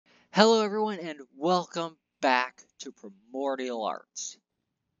Hello everyone and welcome back to Primordial Arts.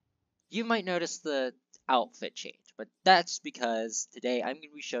 You might notice the outfit change, but that's because today I'm going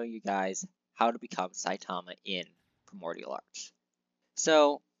to be showing you guys how to become Saitama in Primordial Arts.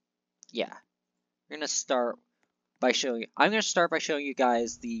 So, yeah, I'm going to start by showing you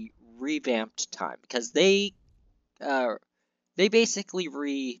guys the revamped time because they basically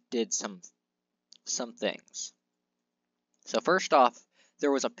redid some things. So first off,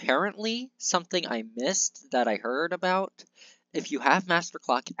 there was apparently something I missed that I heard about. If you have Master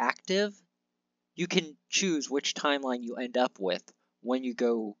Clock active, you can choose which timeline you end up with when you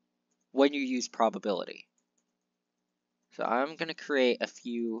use probability. So I'm going to create a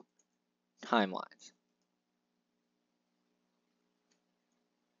few timelines.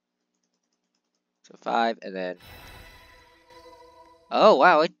 So 5 and then... Oh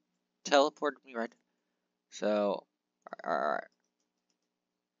wow, it teleported me right. So, alright.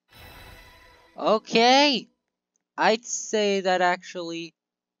 Okay! I'd say that actually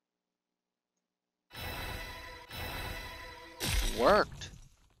worked.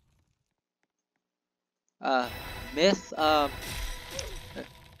 Myth,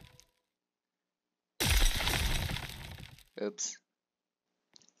 oops.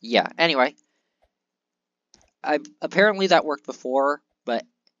 Yeah, anyway. Apparently that worked before, but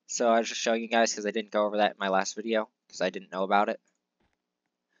so I was just showing you guys because I didn't go over that in my last video because I didn't know about it.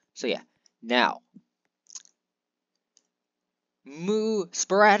 So yeah, now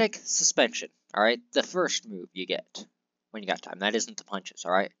sporadic suspension. All right, the first move you get when you got time. That isn't the punches.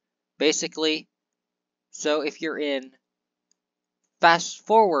 All right, basically. So if you're in fast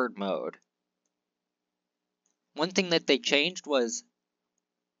forward mode, one thing that they changed was,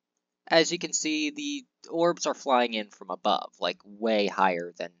 as you can see, the orbs are flying in from above, like way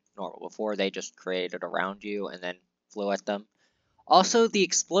higher than normal. Before they just created around you and then flew at them. Also, the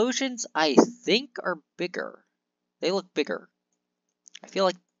explosions, I think, are bigger. They look bigger. I feel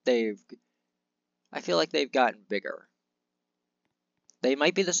like they've gotten bigger. They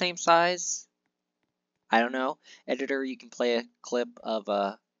might be the same size. I don't know. Editor, you can play a clip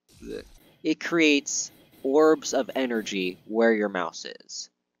of it creates orbs of energy where your mouse is.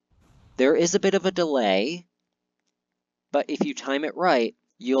 There is a bit of a delay, but if you time it right,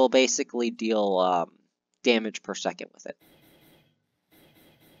 you'll basically deal damage per second with it.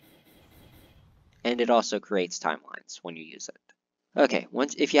 And it also creates timelines when you use it. Okay,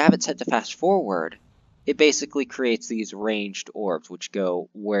 if you have it set to fast forward, it basically creates these ranged orbs which go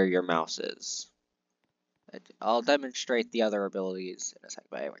where your mouse is. I'll demonstrate the other abilities in a second,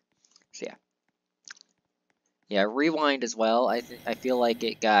 but anyway. So yeah. Yeah, rewind as well. I feel like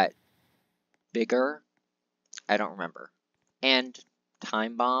it got bigger. I don't remember. And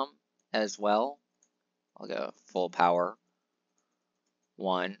time bomb as well. I'll go full power.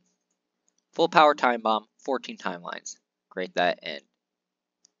 1. Full power time bomb, 14 timelines. Create that, and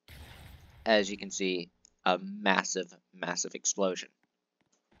as you can see, a massive, massive explosion.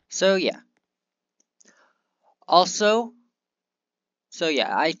 So yeah. Also, so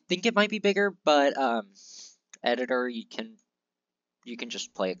yeah, I think it might be bigger, but editor, you can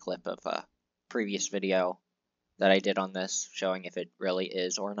just play a clip of a previous video that I did on this, showing if it really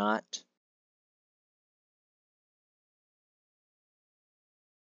is or not.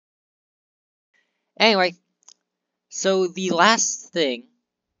 Anyway, so the last thing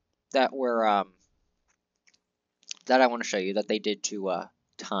that that I want to show you that they did to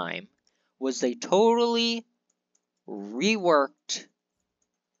time was they totally reworked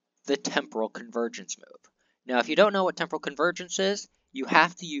the temporal convergence move. Now, if you don't know what temporal convergence is, you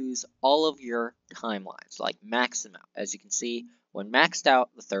have to use all of your timelines, like max them out. As you can see, when maxed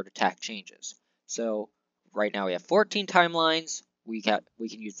out, the third attack changes. So right now we have 14 timelines. We can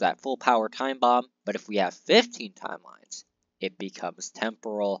use that full power time bomb, but if we have 15 timelines, it becomes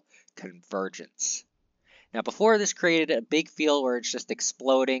temporal convergence. Now, before this created a big field where it's just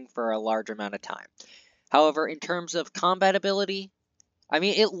exploding for a large amount of time. However, in terms of combat ability, I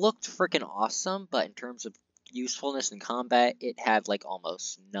mean, it looked freaking awesome, but in terms of usefulness in combat, it had like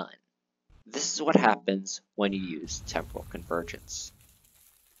almost none. This is what happens when you use temporal convergence.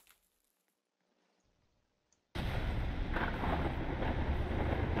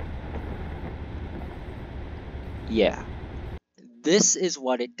 Yeah, this is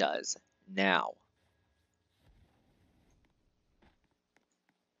what it does now.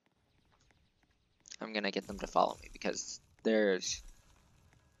 I'm gonna get them to follow me because there's...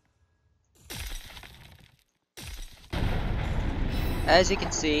 As you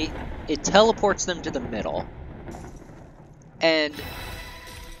can see, it teleports them to the middle. And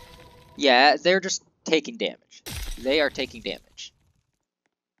yeah, they're just taking damage. They are taking damage.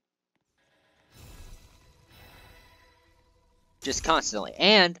 just constantly.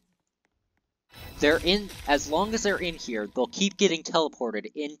 And they're in, as long as they're in here, they'll keep getting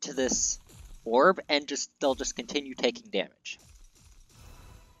teleported into this orb, and they'll just continue taking damage.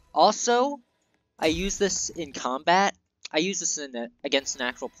 Also, I use this in combat. I use this against an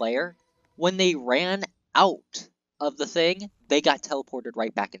actual player. When they ran out of the thing, they got teleported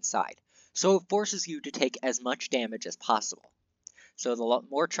right back inside. So it forces you to take as much damage as possible. So the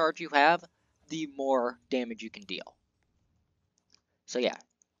more charge you have, the more damage you can deal. So yeah,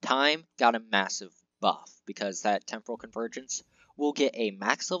 time got a massive buff because that temporal convergence will get a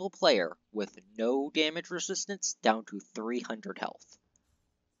max level player with no damage resistance down to 300 health.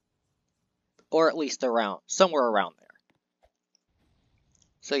 Or at least somewhere around there.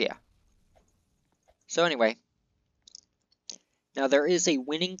 So yeah. So anyway, now there is a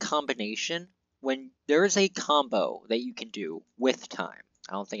winning combination when there is a combo that you can do with time.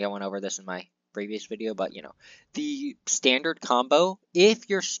 I don't think I went over this in my previous video, but you know, the standard combo, if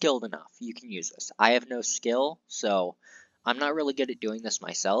you're skilled enough, you can use this. I have no skill, so I'm not really good at doing this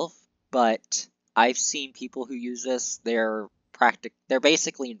myself, but I've seen people who use this. They're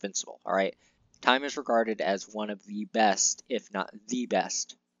basically invincible, all right? Time is regarded as one of the best, if not the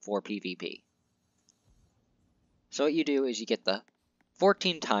best, for PvP. So what you do is you get the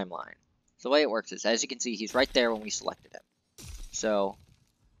 14 timeline. So the way it works is, as you can see, he's right there when we selected him. So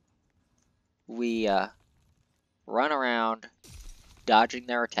we run around dodging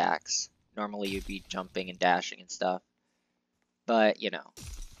their attacks. Normally you'd be jumping and dashing and stuff. But, you know.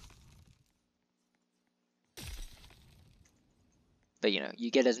 You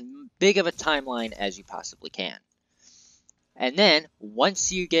get as big of a timeline as you possibly can. And then,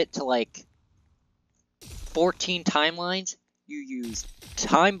 once you get to like 14 timelines, you use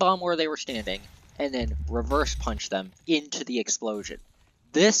time bomb where they were standing, and then reverse punch them into the explosion.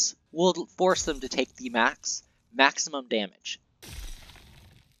 This will force them to take the maximum damage.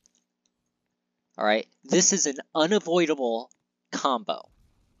 Alright, this is an unavoidable combo.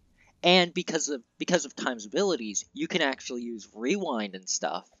 And because of Time's abilities, you can actually use rewind and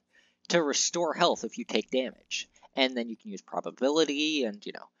stuff to restore health if you take damage. And then you can use probability, and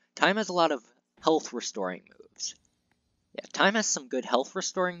you know, Time has a lot of health restoring moves. Yeah, Time has some good health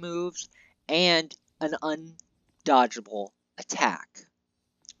restoring moves and an undodgeable attack.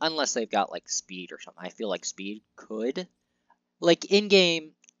 Unless they've got like speed or something. I feel like speed could. Like in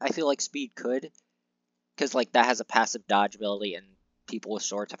game, I feel like speed could. Because like that has a passive dodge ability, and people with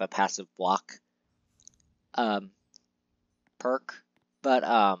swords have a passive block perk. But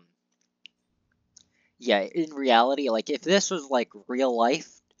yeah, in reality, like if this was like real life,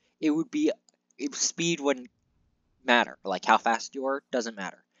 speed wouldn't matter. Like how fast you are doesn't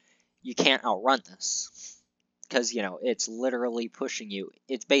matter. You can't outrun this. Because, you know, it's literally pushing you.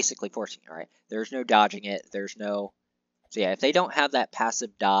 It's basically forcing you, right? There's no dodging it. There's no... So yeah, if they don't have that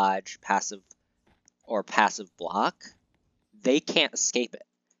passive dodge, passive block, they can't escape it.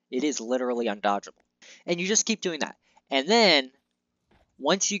 It is literally undodgeable. And you just keep doing that. And then,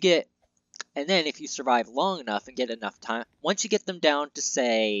 if you survive long enough and get enough time, once you get them down to,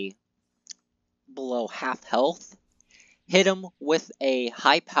 say, below half health, hit them with a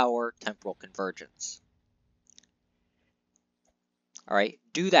high power temporal convergence. Alright,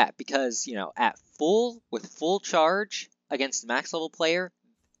 do that because, you know, with full charge against the max level player,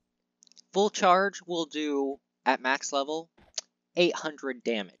 full charge will do, at max level, 800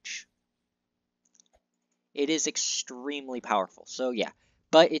 damage. It is extremely powerful, so yeah,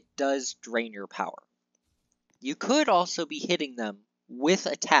 but it does drain your power. You could also be hitting them with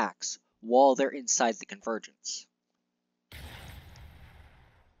attacks while they're inside the convergence.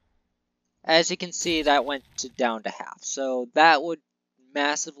 As you can see, that went down to half, so that would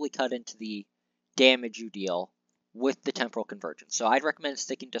massively cut into the damage you deal with the temporal convergence. So I'd recommend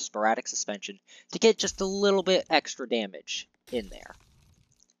sticking to sporadic suspension to get just a little bit extra damage in there,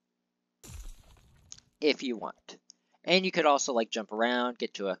 if you want. And you could also like jump around,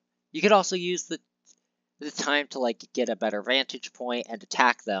 you could also use the time to like get a better vantage point and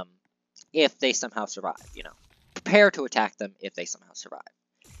attack them if they somehow survive, you know. Prepare to attack them if they somehow survive.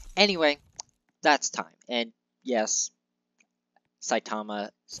 Anyway, that's Time. And yes,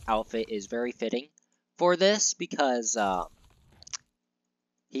 Saitama's outfit is very fitting for this because in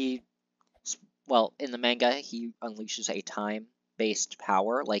the manga, he unleashes a time-based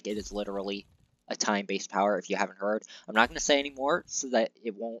power. Like, it is literally a time-based power, if you haven't heard. I'm not going to say any more so that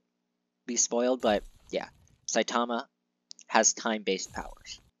it won't be spoiled, but yeah, Saitama has time-based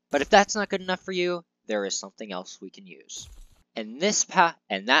powers. But if that's not good enough for you, there is something else we can use. And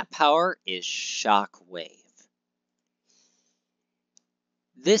that power is shockwave.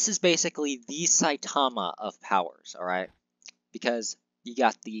 This is basically the Saitama of powers, alright? because you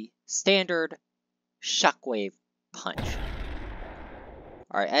got the standard shockwave punch.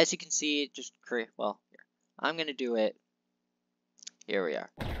 Alright, as you can see, it just well, here. I'm gonna do it. Here we are.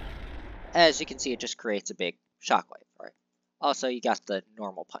 As you can see, it just creates a big shockwave, alright? Also, you got the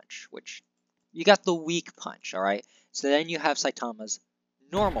normal punch, which you got the weak punch, alright? So then you have Saitama's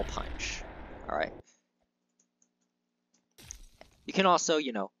normal punch, alright? You can also,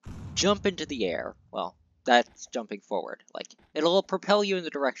 you know, jump into the air. Well, that's jumping forward. Like, it'll propel you in the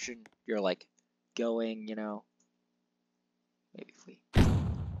direction you're, like, going, you know. Maybe if we...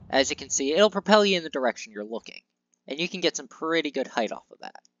 As you can see, it'll propel you in the direction you're looking. And you can get some pretty good height off of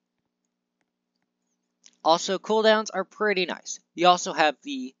that. Also, cooldowns are pretty nice. You also have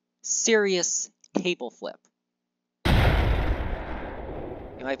the serious table flip.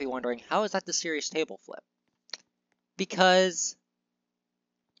 You might be wondering, how is that the serious table flip? Because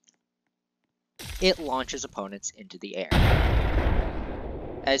it launches opponents into the air.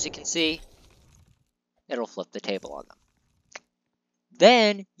 As you can see, it'll flip the table on them.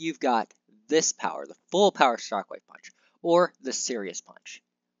 Then you've got this power, the full power shockwave punch, or the serious punch,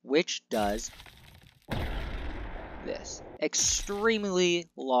 which does this. Extremely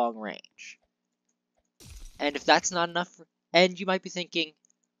long range. And if that's not enough, and you might be thinking,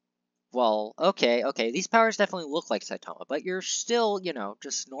 well, okay, these powers definitely look like Saitama, but you're still, you know,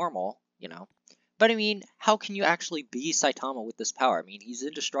 just normal, you know. But I mean, how can you actually be Saitama with this power? I mean, he's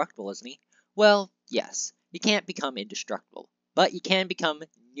indestructible, isn't he? Well, yes, you can't become indestructible, but you can become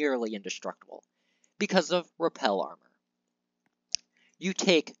nearly indestructible because of repel armor. You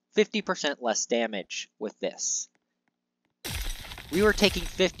take 50% less damage with this. We were taking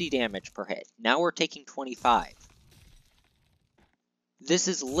 50 damage per hit. Now we're taking 25. This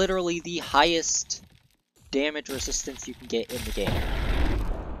is literally the highest damage resistance you can get in the game.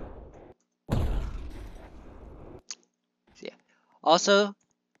 So yeah. Also,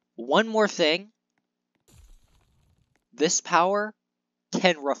 one more thing. This power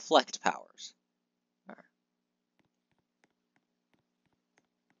can reflect powers.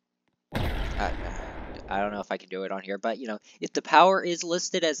 I don't know if I can do it on here, but you know, if the power is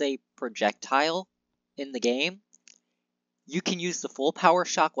listed as a projectile in the game, you can use the full power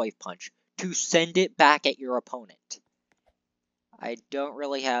shockwave punch to send it back at your opponent. I don't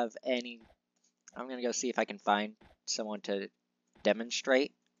really have any... I'm going to go see if I can find someone to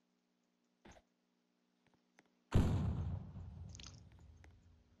demonstrate.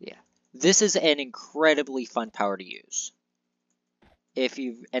 Yeah. This is an incredibly fun power to use. If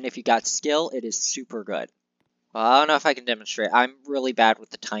you got skill, it is super good. Well, I don't know if I can demonstrate. I'm really bad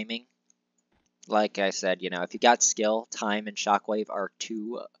with the timing. Like I said, you know, if you got skill, time and shockwave are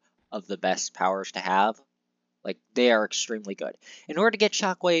two of the best powers to have. Like, they are extremely good. In order to get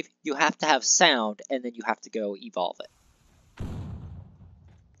shockwave, you have to have sound, and then you have to go evolve it.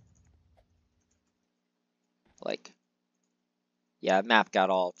 Like, yeah, map got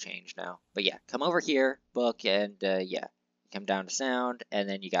all changed now. But yeah, come over here, book, and yeah. Come down to sound, and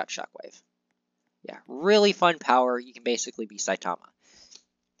then you got shockwave. Yeah, really fun power. You can basically be Saitama.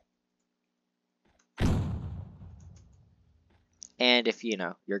 And if, you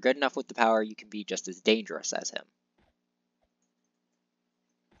know, you're good enough with the power, you can be just as dangerous as him.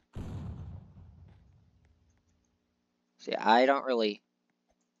 So yeah, I don't really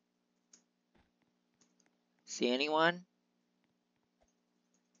see anyone.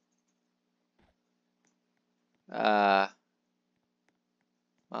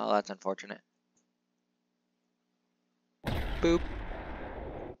 Well, that's unfortunate. Boop.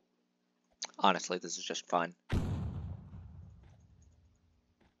 Honestly, this is just fun.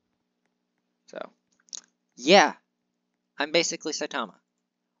 So, yeah, I'm basically Saitama.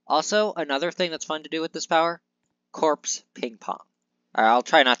 Also, another thing that's fun to do with this power, corpse ping pong. Alright, I'll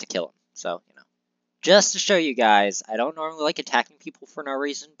try not to kill him, so, you know. Just to show you guys, I don't normally like attacking people for no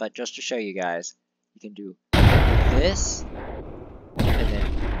reason, but just to show you guys, you can do this, and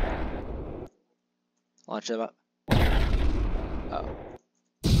then launch them up.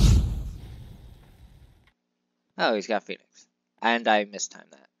 Oh, he's got Phoenix. And I mistimed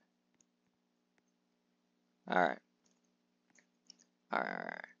that. Alright.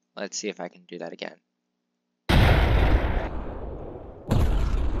 Alright. Let's see if I can do that again.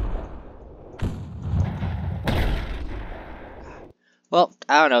 Well,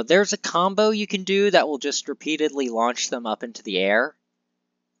 I don't know. There's a combo you can do that will just repeatedly launch them up into the air.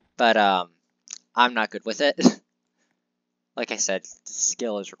 But, I'm not good with it. Like I said,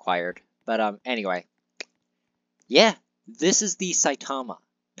 skill is required. But, anyway. Yeah, this is the Saitama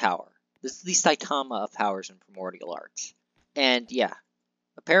power. This is the Saitama of powers in Primordial Arts. And, yeah.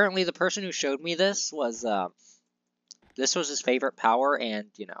 Apparently, the person who showed me this was, this was his favorite power, and,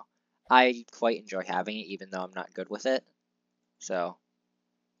 you know, I quite enjoy having it, even though I'm not good with it. So,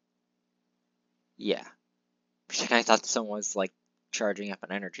 yeah. I thought someone was, like, charging up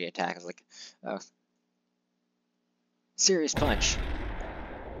an energy attack. I was like, oh. Serious punch.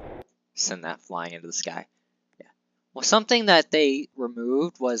 Send that flying into the sky. Yeah. Well, something that they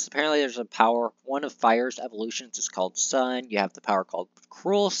removed was apparently there's a power, one of Fire's evolutions is called Sun. You have the power called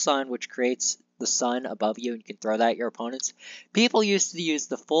Cruel Sun, which creates the sun above you, and you can throw that at your opponents. People used to use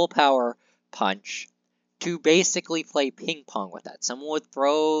the full power punch to basically play ping pong with that. Someone would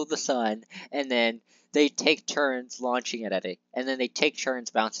throw the sun, and then they take turns launching it at it, and then they take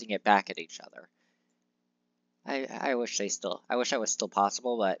turns bouncing it back at each other. I wish I wish that was still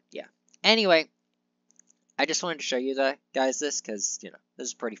possible, but yeah. Anyway, I just wanted to show you guys this because, you know, this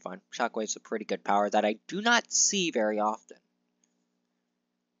is pretty fun. Shockwave's a pretty good power that I do not see very often.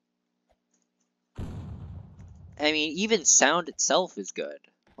 I mean, even sound itself is good.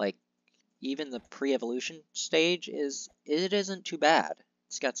 Like, even the pre-evolution stage isn't too bad.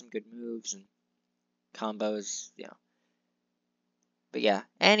 It's got some good moves and combos, you know. But yeah,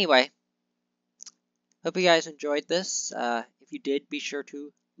 anyway, hope you guys enjoyed this. If you did, be sure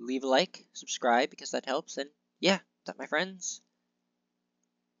to leave a like, subscribe, because that helps, and yeah, that, my friends.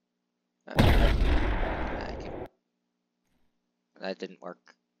 That didn't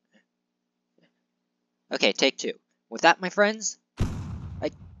work. Okay, take two. With that, my friends,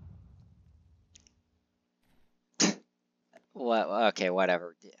 okay,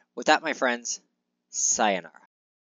 whatever. With that, my friends, sayonara.